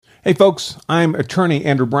Hey folks, I'm attorney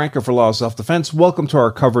Andrew Branca for Law of Self-Defense. Welcome to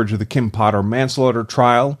our coverage of the Kim Potter manslaughter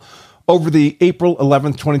trial over the April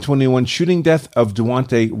 11th, 2021 shooting death of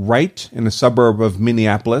Daunte Wright in a suburb of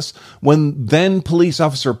Minneapolis when then police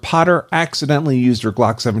officer Potter accidentally used her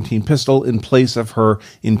Glock 17 pistol in place of her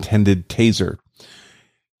intended taser.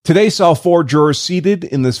 Today saw 4 jurors seated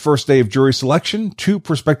in this first day of jury selection. 2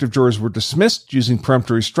 prospective jurors were dismissed using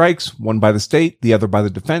peremptory strikes, one by the state, the other by the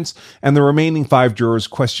defense, and the remaining 5 jurors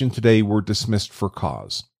questioned today were dismissed for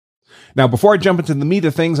cause. Now, before I jump into the meat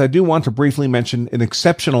of things, I do want to briefly mention an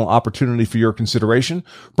exceptional opportunity for your consideration.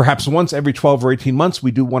 Perhaps once every 12 or 18 months, we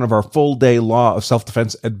do one of our full-day Law of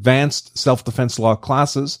Self-Defense advanced self-defense law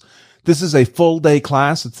classes. This is a full-day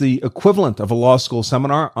class. It's the equivalent of a law school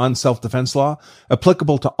seminar on self-defense law,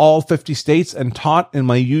 applicable to all 50 states and taught in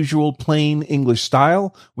my usual plain English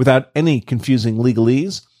style without any confusing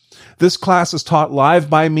legalese. This class is taught live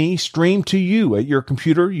by me, streamed to you at your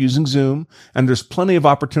computer using Zoom, and there's plenty of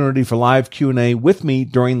opportunity for live Q&A with me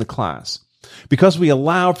during the class. Because we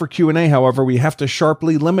allow for Q&A, however, we have to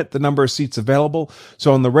sharply limit the number of seats available.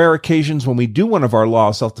 So on the rare occasions when we do one of our Law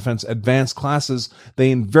of Self-Defense advanced classes, they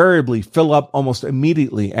invariably fill up almost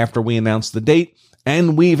immediately after we announce the date.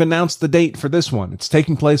 And we've announced the date for this one. It's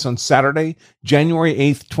taking place on Saturday, January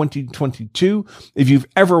 8th, 2022. If you've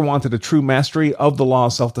ever wanted a true mastery of the Law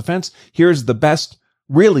of Self-Defense, here's the best,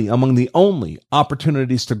 really among the only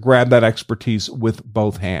opportunities to grab that expertise with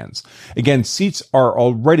both hands. Again, seats are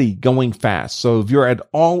already going fast, so if you're at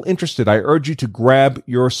all interested, I urge you to grab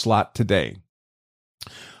your slot today.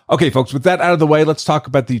 Okay, folks, with that out of the way, let's talk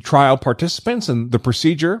about the trial participants and the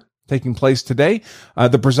procedure taking place today.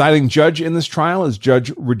 The presiding judge in this trial is Judge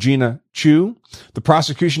Regina Chu. The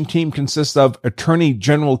prosecution team consists of Attorney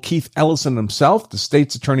General Keith Ellison himself, the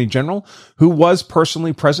state's Attorney General, who was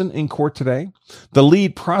personally present in court today. The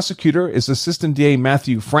lead prosecutor is Assistant DA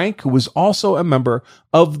Matthew Frank, who was also a member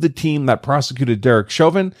of the team that prosecuted Derek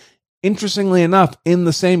Chauvin, interestingly enough, in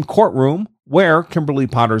the same courtroom where Kimberly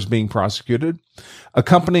Potter is being prosecuted.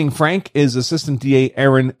 Accompanying Frank is Assistant DA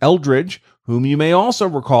Aaron Eldridge, whom you may also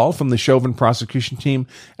recall from the Chauvin prosecution team.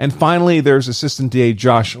 And finally, there's Assistant DA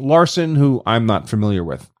Josh Larson, who I'm not familiar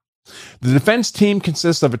with. The defense team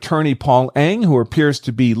consists of Attorney Paul Eng, who appears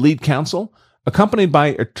to be lead counsel, accompanied by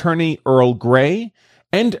Attorney Earl Gray,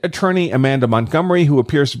 and Attorney Amanda Montgomery, who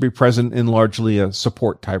appears to be present in largely a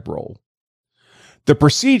support-type role. The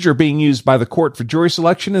procedure being used by the court for jury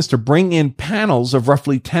selection is to bring in panels of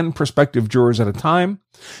roughly 10 prospective jurors at a time.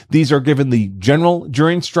 These are given the general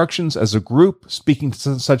jury instructions as a group, speaking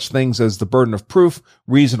to such things as the burden of proof,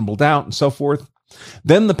 reasonable doubt, and so forth.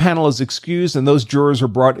 Then the panel is excused, and those jurors are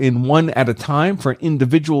brought in one at a time for an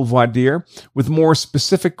individual voir dire with more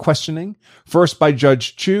specific questioning, first by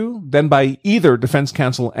Judge Chu, then by either defense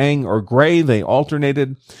counsel Eng or Gray, they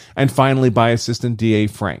alternated, and finally by Assistant DA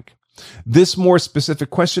Frank. This more specific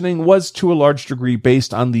questioning was to a large degree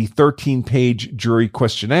based on the 13-page jury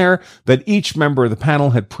questionnaire that each member of the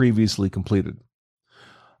panel had previously completed.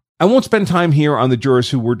 I won't spend time here on the jurors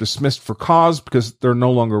who were dismissed for cause because they're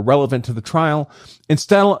no longer relevant to the trial.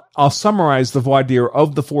 Instead, I'll summarize the voir dire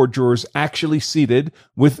of the 4 jurors actually seated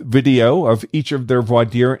with video of each of their voir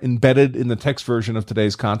dire embedded in the text version of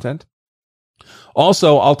today's content.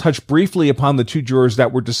 Also, I'll touch briefly upon the 2 jurors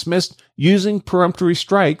that were dismissed using peremptory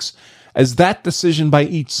strikes, as that decision by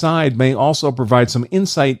each side may also provide some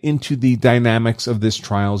insight into the dynamics of this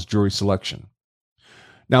trial's jury selection.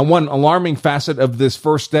 Now, one alarming facet of this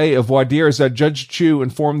first day of voir dire is that Judge Chu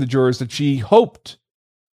informed the jurors that she hoped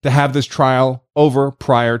to have this trial over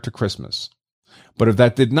prior to Christmas. But if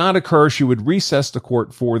that did not occur, she would recess the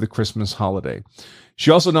court for the Christmas holiday. She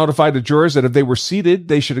also notified the jurors that if they were seated,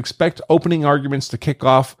 they should expect opening arguments to kick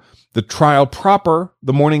off the trial proper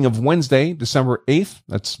the morning of Wednesday, December 8th.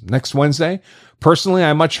 That's next Wednesday. Personally,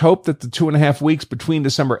 I much hope that the 2.5 weeks between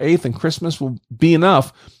December 8th and Christmas will be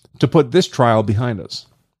enough to put this trial behind us.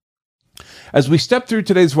 As we step through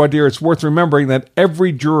today's voir dire, it's worth remembering that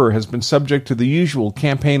every juror has been subject to the usual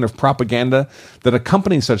campaign of propaganda that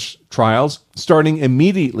accompanies such trials, starting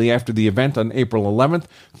immediately after the event on April 11th,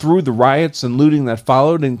 through the riots and looting that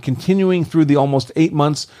followed, and continuing through the almost 8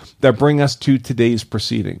 months that bring us to today's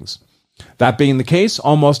proceedings. That being the case,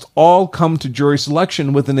 almost all come to jury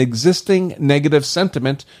selection with an existing negative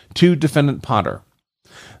sentiment to Defendant Potter.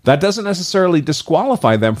 That doesn't necessarily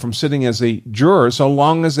disqualify them from sitting as a juror so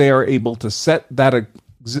long as they are able to set that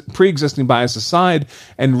pre-existing bias aside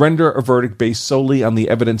and render a verdict based solely on the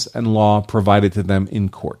evidence and law provided to them in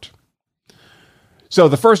court. So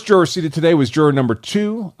the first juror seated today was juror number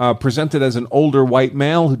 2, presented as an older white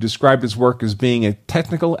male who described his work as being a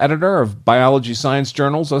technical editor of biology science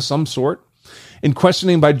journals of some sort. In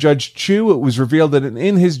questioning by Judge Chu, it was revealed that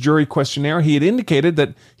in his jury questionnaire, he had indicated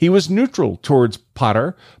that he was neutral towards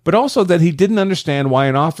Potter, but also that he didn't understand why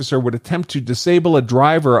an officer would attempt to disable a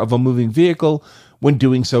driver of a moving vehicle when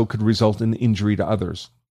doing so could result in injury to others.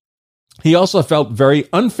 He also felt very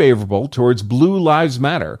unfavorable towards Blue Lives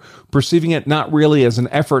Matter, perceiving it not really as an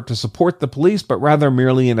effort to support the police, but rather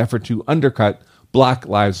merely an effort to undercut Black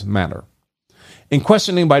Lives Matter. In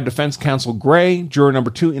questioning by defense counsel Gray, juror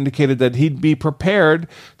number 2 indicated that he'd be prepared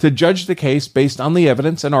to judge the case based on the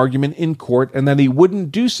evidence and argument in court, and that he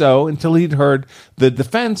wouldn't do so until he'd heard the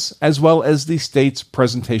defense as well as the state's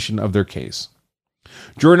presentation of their case.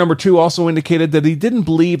 Juror number 2 also indicated that he didn't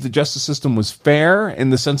believe the justice system was fair in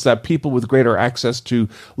the sense that people with greater access to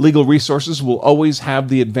legal resources will always have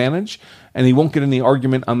the advantage, and he won't get any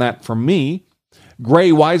argument on that from me.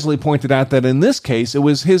 Gray wisely pointed out that in this case, it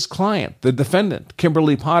was his client, the defendant,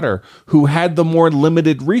 Kimberly Potter, who had the more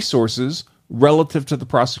limited resources relative to the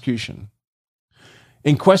prosecution.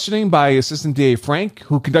 In questioning by Assistant DA Frank,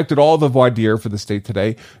 who conducted all the voir dire for the state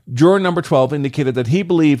today, juror number 12 indicated that he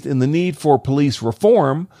believed in the need for police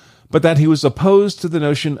reform, but that he was opposed to the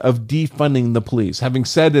notion of defunding the police, having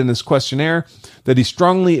said in his questionnaire that he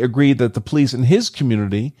strongly agreed that the police in his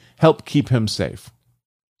community help keep him safe.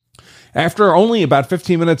 After only about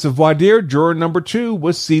 15 minutes of voir dire, juror number 2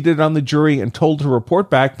 was seated on the jury and told to report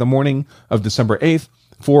back the morning of December 8th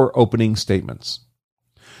for opening statements.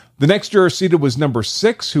 The next juror seated was number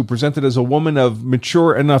 6, who presented as a woman of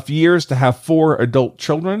mature enough years to have 4 adult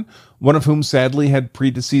children, one of whom sadly had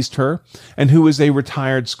predeceased her, and who is a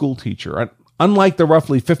retired school teacher. Unlike the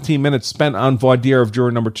roughly 15 minutes spent on voir dire of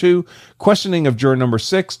juror number 2, questioning of juror number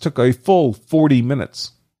 6 took a full 40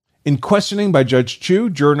 minutes. In questioning by Judge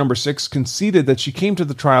Chu, juror number 6 conceded that she came to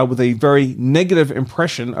the trial with a very negative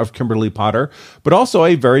impression of Kimberly Potter, but also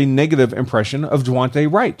a very negative impression of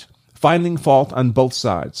Daunte Wright, finding fault on both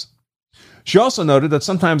sides. She also noted that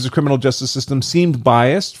sometimes the criminal justice system seemed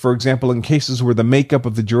biased, for example, in cases where the makeup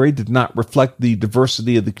of the jury did not reflect the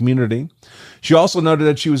diversity of the community. She also noted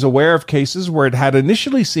that she was aware of cases where it had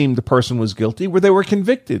initially seemed the person was guilty, where they were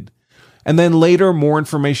convicted, and then later more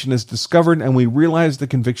information is discovered and we realize the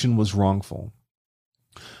conviction was wrongful.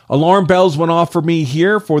 Alarm bells went off for me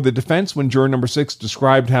here for the defense when juror number 6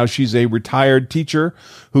 described how she's a retired teacher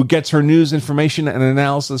who gets her news information and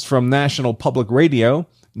analysis from National Public Radio.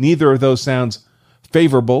 Neither of those sounds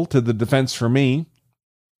favorable to the defense for me.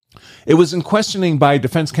 It was in questioning by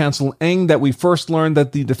defense counsel Eng that we first learned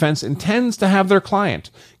that the defense intends to have their client,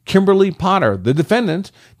 Kimberly Potter, the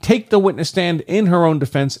defendant, take the witness stand in her own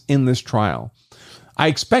defense in this trial. I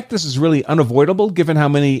expect this is really unavoidable given how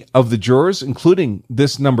many of the jurors, including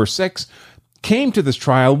this number 6, came to this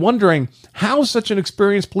trial wondering how such an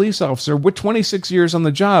experienced police officer with 26 years on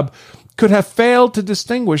the job could have failed to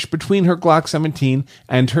distinguish between her Glock 17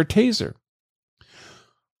 and her taser.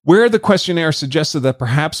 Where the questionnaire suggested that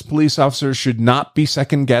perhaps police officers should not be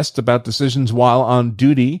second-guessed about decisions while on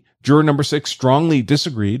duty, juror number 6 strongly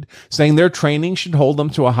disagreed, saying their training should hold them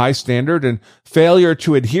to a high standard and failure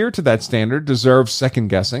to adhere to that standard deserves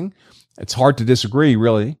second-guessing. It's hard to disagree,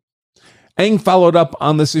 really. Eng followed up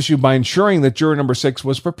on this issue by ensuring that juror number 6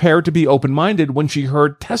 was prepared to be open-minded when she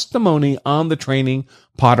heard testimony on the training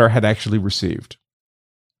Potter had actually received.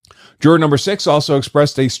 Juror number 6 also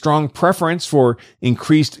expressed a strong preference for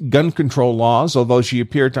increased gun control laws, although she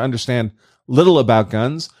appeared to understand little about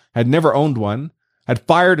guns, had never owned one, had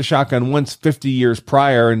fired a shotgun once 50 years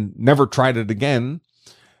prior and never tried it again.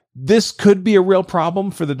 This could be a real problem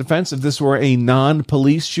for the defense if this were a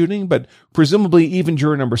non-police shooting, but presumably even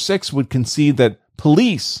juror number 6 would concede that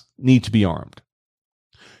police need to be armed.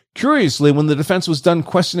 Curiously, when the defense was done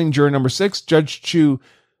questioning juror number 6, Judge Chu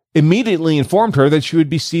immediately informed her that she would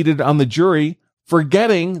be seated on the jury,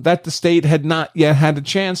 forgetting that the state had not yet had a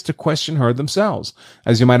chance to question her themselves.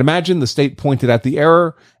 As you might imagine, the state pointed out the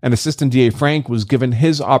error, and Assistant DA Frank was given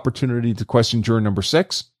his opportunity to question juror number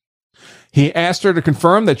 6. He asked her to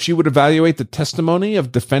confirm that she would evaluate the testimony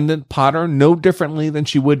of defendant Potter no differently than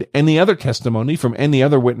she would any other testimony from any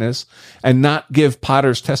other witness, and not give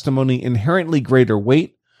Potter's testimony inherently greater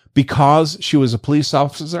weight because she was a police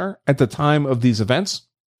officer at the time of these events.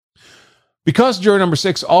 Because juror number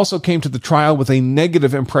 6 also came to the trial with a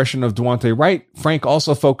negative impression of Daunte Wright, Frank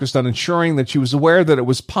also focused on ensuring that she was aware that it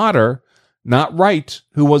was Potter, not Wright,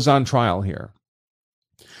 who was on trial here.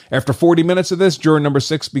 After 40 minutes of this, juror number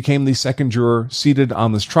 6 became the second juror seated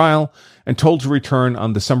on this trial and told to return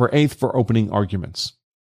on December 8th for opening arguments.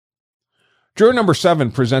 Juror number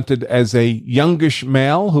 7 presented as a youngish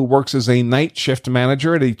male who works as a night shift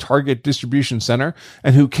manager at a Target distribution center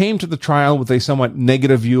and who came to the trial with a somewhat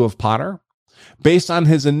negative view of Potter. Based on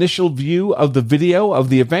his initial view of the video of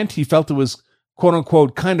the event, he felt it was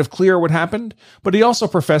quote-unquote kind of clear what happened, but he also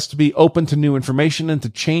professed to be open to new information and to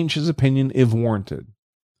change his opinion if warranted.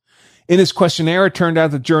 In his questionnaire, it turned out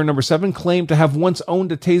that juror number 7 claimed to have once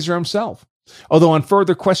owned a taser himself, although on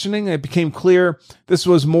further questioning, it became clear this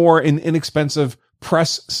was more an inexpensive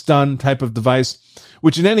press stun type of device,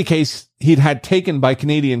 which in any case he'd had taken by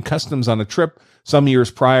Canadian Customs on a trip some years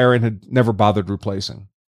prior and had never bothered replacing.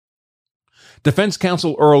 Defense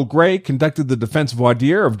counsel Earl Gray conducted the defense voir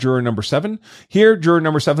dire of juror number 7. Here, juror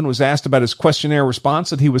number 7 was asked about his questionnaire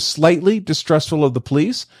response that he was slightly distrustful of the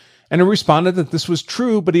police, and he responded that this was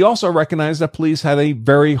true, but he also recognized that police had a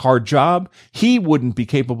very hard job he wouldn't be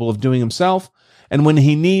capable of doing himself, and when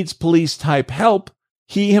he needs police-type help,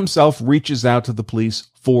 he himself reaches out to the police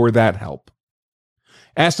for that help.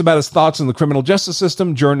 Asked about his thoughts on the criminal justice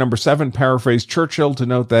system, juror number 7 paraphrased Churchill to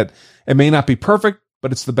note that it may not be perfect,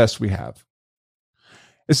 but it's the best we have.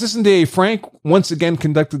 Assistant DA Frank once again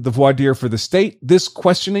conducted the voir dire for the state. This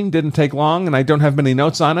questioning didn't take long, and I don't have many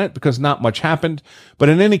notes on it because not much happened. But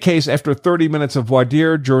in any case, after 30 minutes of voir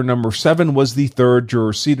dire, juror number 7 was the third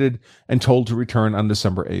juror seated and told to return on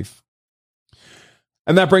December 8th.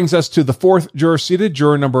 And that brings us to the fourth juror seated,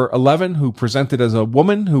 juror number 11, who presented as a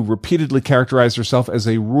woman who repeatedly characterized herself as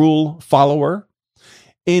a rule follower.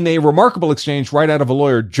 In a remarkable exchange right out of a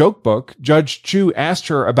lawyer joke book, Judge Chu asked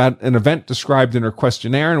her about an event described in her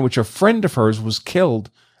questionnaire in which a friend of hers was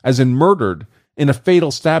killed, as in murdered, in a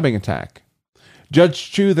fatal stabbing attack.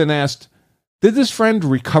 Judge Chu then asked, "Did this friend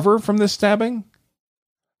recover from this stabbing?"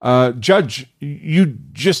 Judge, you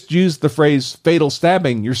just used the phrase fatal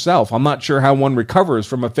stabbing yourself. I'm not sure how one recovers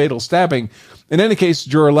from a fatal stabbing. In any case,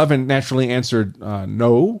 juror 11 naturally answered,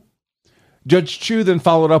 no. Judge Chu then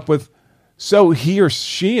followed up with, "So he or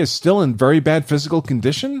she is still in very bad physical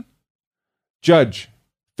condition?" Judge,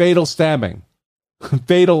 fatal stabbing.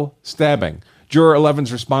 Fatal stabbing. Juror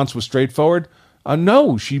 11's response was straightforward.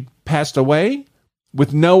 No, she passed away,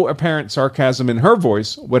 with no apparent sarcasm in her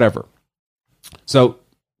voice, whatever. So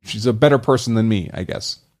she's a better person than me, I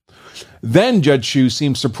guess. Then Judge Chu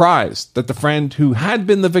seemed surprised that the friend who had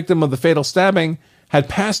been the victim of the fatal stabbing had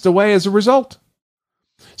passed away as a result.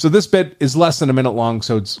 So this bit is less than a minute long,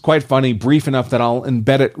 so it's quite funny, brief enough that I'll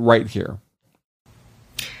embed it right here.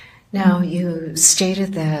 Now, you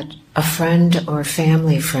stated that a friend or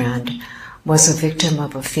family friend was a victim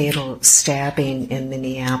of a fatal stabbing in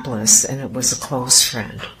Minneapolis, and it was a close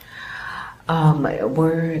friend.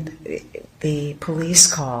 Were the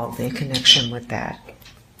police called in connection with that?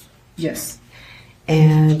 Yes.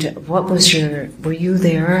 And what was were you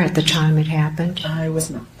there at the time it happened? I was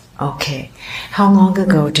not. Okay. How long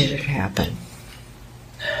ago did it happen?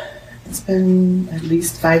 It's been at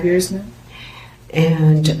least 5 years now.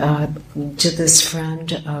 And did this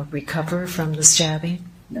friend recover from the stabbing?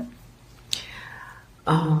 No.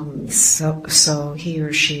 So he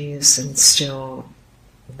or she is in still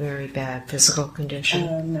very bad physical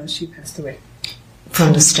condition? No, she passed away.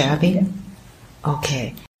 From the stabbing? Yeah.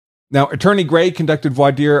 Okay. Now, Attorney Gray conducted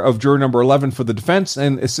voir dire of juror number 11 for the defense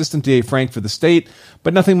and Assistant DA Frank for the state,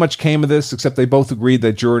 but nothing much came of this except they both agreed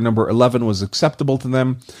that juror number 11 was acceptable to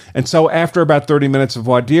them. And so after about 30 minutes of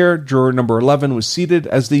voir dire, juror number 11 was seated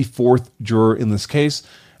as the fourth juror in this case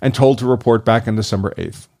and told to report back on December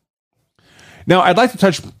 8th. Now, I'd like to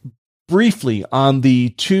touch briefly on the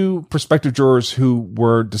two prospective jurors who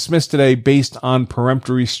were dismissed today based on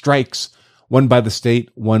peremptory strikes, one by the state,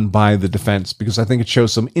 one by the defense, because I think it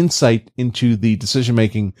shows some insight into the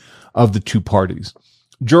decision-making of the two parties.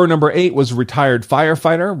 Juror number 8 was a retired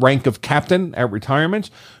firefighter, rank of captain at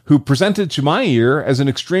retirement, who presented to my ear as an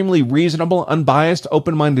extremely reasonable, unbiased,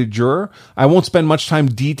 open-minded juror. I won't spend much time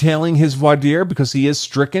detailing his voir dire because he is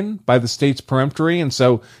stricken by the state's peremptory, and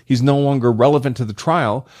so he's no longer relevant to the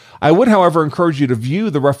trial. I would, however, encourage you to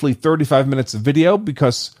view the roughly 35 minutes of video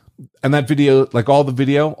and that video, like all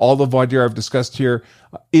the voir dire I've discussed here,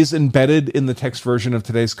 is embedded in the text version of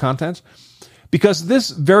today's content. Because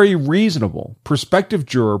this very reasonable prospective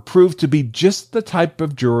juror proved to be just the type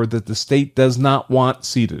of juror that the state does not want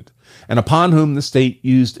seated, and upon whom the state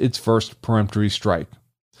used its first peremptory strike.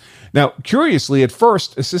 Now, curiously, at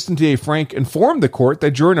first, Assistant DA Frank informed the court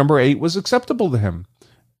that juror number 8 was acceptable to him.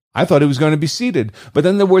 I thought he was going to be seated, but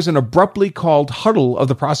then there was an abruptly called huddle of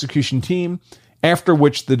the prosecution team, after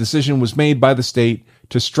which the decision was made by the state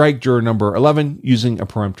to strike juror number 11 using a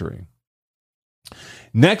peremptory.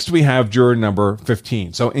 Next, we have juror number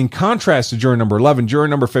 15. So in contrast to juror number 11, juror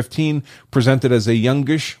number 15 presented as a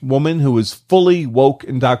youngish woman who was fully woke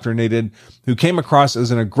indoctrinated, who came across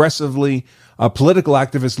as an aggressively political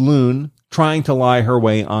activist loon trying to lie her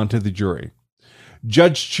way onto the jury.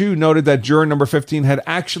 Judge Chu noted that juror number 15 had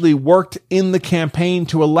actually worked in the campaign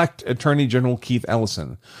to elect Attorney General Keith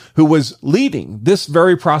Ellison, who was leading this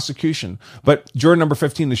very prosecution, but juror number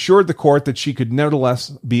 15 assured the court that she could nevertheless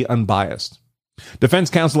be unbiased. Defense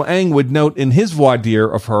counsel Eng would note in his voir dire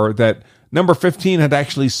of her that number 15 had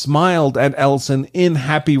actually smiled at Ellison in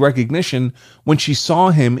happy recognition when she saw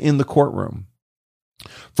him in the courtroom.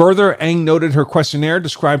 Further, Eng noted her questionnaire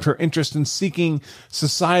described her interest in seeking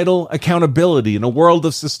societal accountability in a world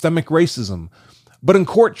of systemic racism. But in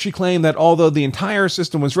court, she claimed that although the entire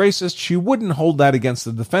system was racist, she wouldn't hold that against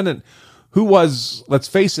the defendant, who was, let's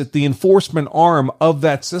face it, the enforcement arm of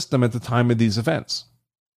that system at the time of these events.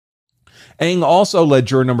 Eng also led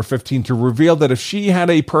juror number 15 to reveal that if she had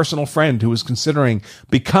a personal friend who was considering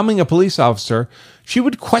becoming a police officer, she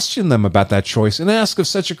would question them about that choice and ask if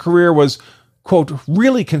such a career was, quote,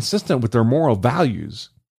 really consistent with their moral values.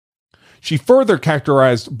 She further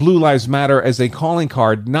characterized Blue Lives Matter as a calling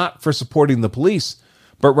card not for supporting the police,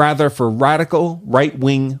 but rather for radical,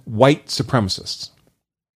 right-wing, white supremacists.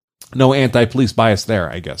 No anti-police bias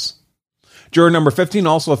there, I guess. Juror number 15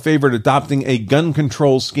 also favored adopting a gun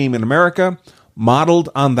control scheme in America, modeled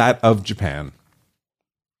on that of Japan.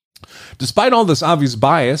 Despite all this obvious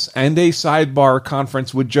bias and a sidebar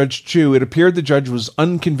conference with Judge Chu, it appeared the judge was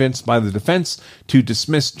unconvinced by the defense to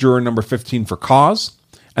dismiss juror number 15 for cause,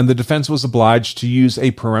 and the defense was obliged to use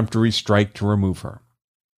a peremptory strike to remove her.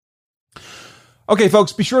 Okay,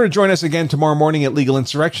 folks, be sure to join us again tomorrow morning at Legal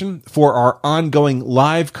Insurrection for our ongoing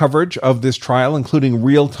live coverage of this trial, including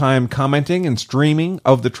real-time commenting and streaming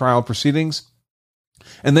of the trial proceedings,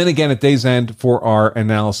 and then again at day's end for our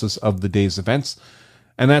analysis of the day's events.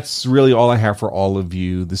 And that's really all I have for all of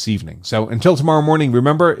you this evening. So until tomorrow morning,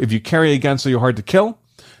 remember, if you carry a gun so you're hard to kill,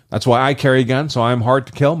 that's why I carry a gun, so I'm hard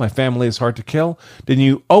to kill, my family is hard to kill, then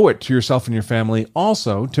you owe it to yourself and your family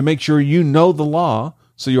also to make sure you know the law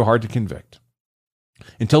so you're hard to convict.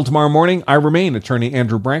 Until tomorrow morning, I remain Attorney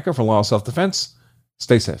Andrew Branca for Law of Self-Defense.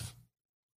 Stay safe.